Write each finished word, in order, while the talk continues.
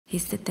He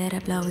said that I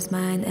blow his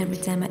mind every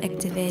time I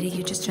activate it.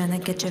 You just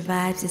tryna get your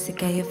vibes, just to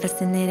get you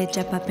fascinated.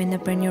 Jump up in the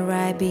brand new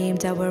ride, beam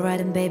double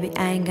riding, baby.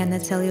 I ain't gonna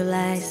tell you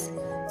lies.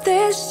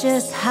 That's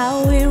just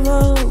how we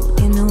roll.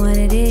 You know what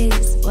it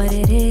is, what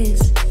it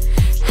is.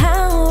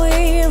 How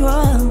we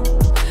roll.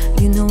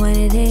 You know what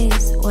it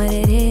is, what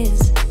it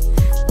is.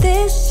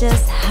 That's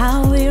just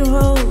how we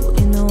roll.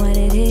 You know what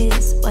it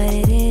is, what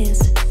it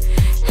is.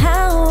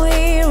 How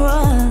we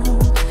roll.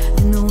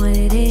 You know what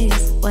it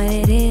is, what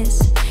it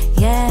is.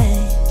 Yeah.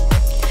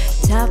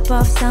 Top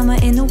off summer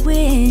in the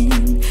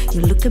wind.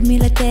 You look at me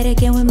like that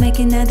again, we're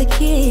making another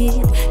kid.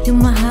 You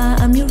my high,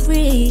 I'm your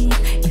reed.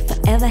 If I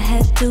ever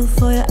had to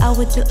for you, I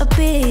would do a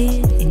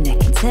bit. And I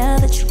can tell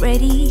that you're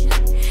ready.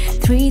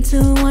 3,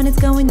 2, 1, it's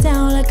going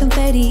down like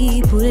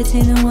confetti. Put it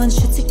in one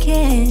shot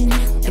again.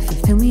 If you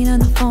feel me on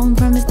the phone,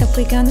 promise that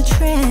we're gonna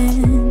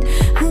trend.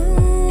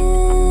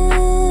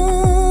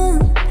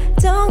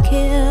 Don't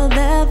kill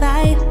the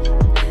vibe.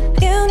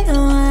 You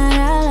know what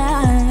I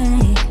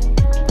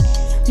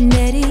like,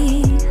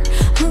 Daddy.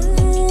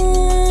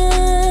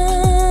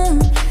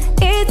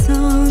 It's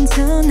on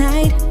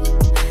tonight.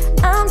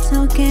 I'm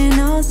talking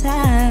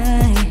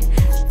outside.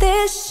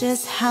 That's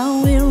just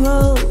how we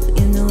roll.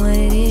 You know what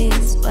it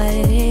is, what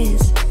it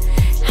is.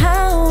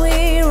 How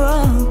we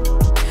roll.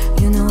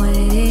 You know what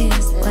it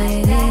is, what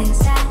it is.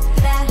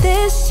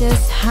 That's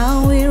just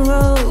how we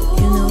roll.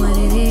 You know what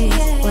it is,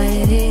 what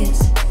it is.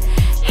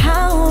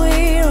 How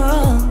we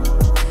roll.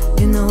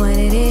 You know what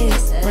it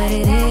is, what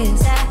it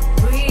is.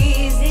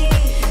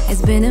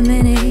 It's been a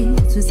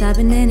minute since I've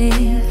been in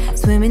it,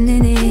 swimming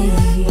in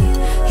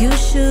it. You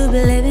should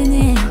be living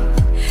it.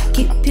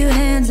 Keep your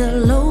hands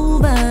all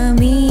over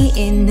me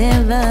and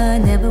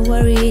never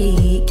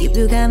worry. Keep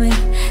you coming,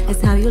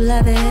 that's how you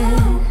love it.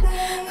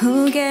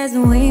 Who cares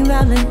when we ain't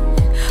robbing?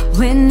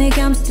 When it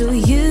comes to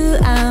you,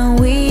 I'm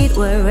with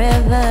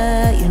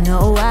wherever. You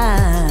know why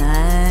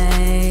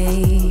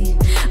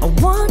I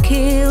won't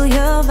kill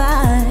your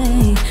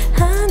vibe.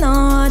 I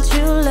know what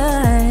you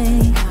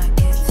like.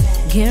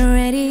 Get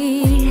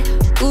ready.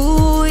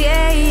 Ooh,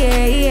 yeah,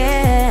 yeah,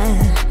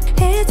 yeah.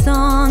 It's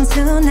on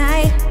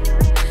tonight.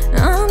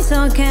 I'm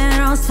talking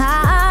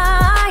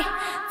outside.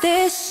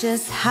 This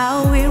just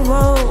how we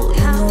roll.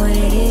 You know what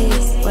it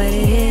is, what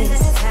it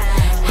is.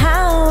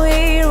 How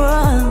we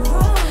roll.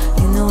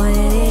 You know what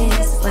it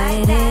is, what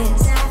it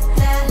is.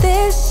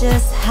 This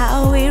just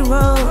how we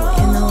roll.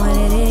 You know what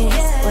it is,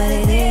 what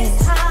it is.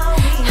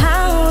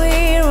 How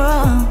we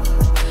roll.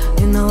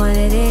 You know what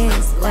it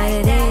is, what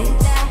it is.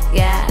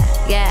 Yeah,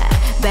 yeah.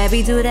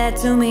 Baby, do that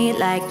to me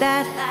like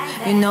that.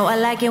 You know I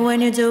like it when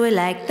you do it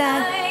like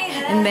that.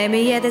 And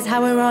baby, yeah, that's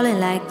how we're rolling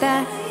like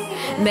that.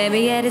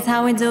 Baby, yeah, that's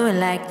how we do it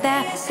like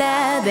that,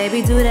 that.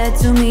 Baby, do that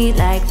to me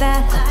like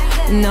that.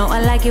 No, I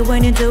like it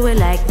when you do it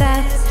like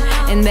that.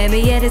 And baby,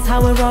 yeah, that's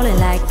how we're rolling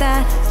like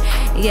that.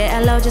 Yeah,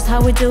 I love just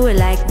how we do it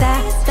like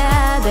that,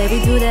 that.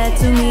 Baby, do that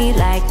to me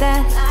like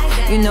that.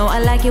 You know I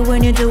like it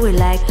when you do it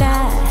like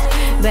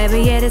that.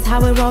 Baby, yeah, that's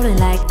how we're rolling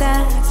like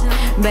that.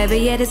 Baby,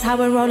 yeah, that's how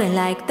we're rolling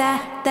like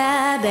that,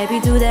 that. Baby,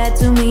 do that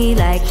to me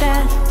like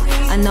that.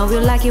 I know you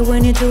like it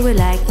when you do it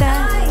like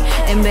that.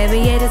 And baby,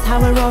 yeah, that's how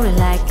we're rolling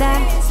like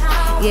that.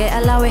 Yeah,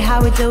 I love it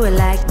how we do it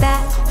like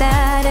that,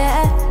 that,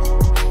 that,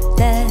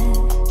 that,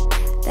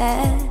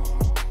 that,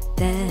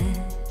 that,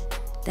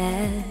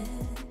 that.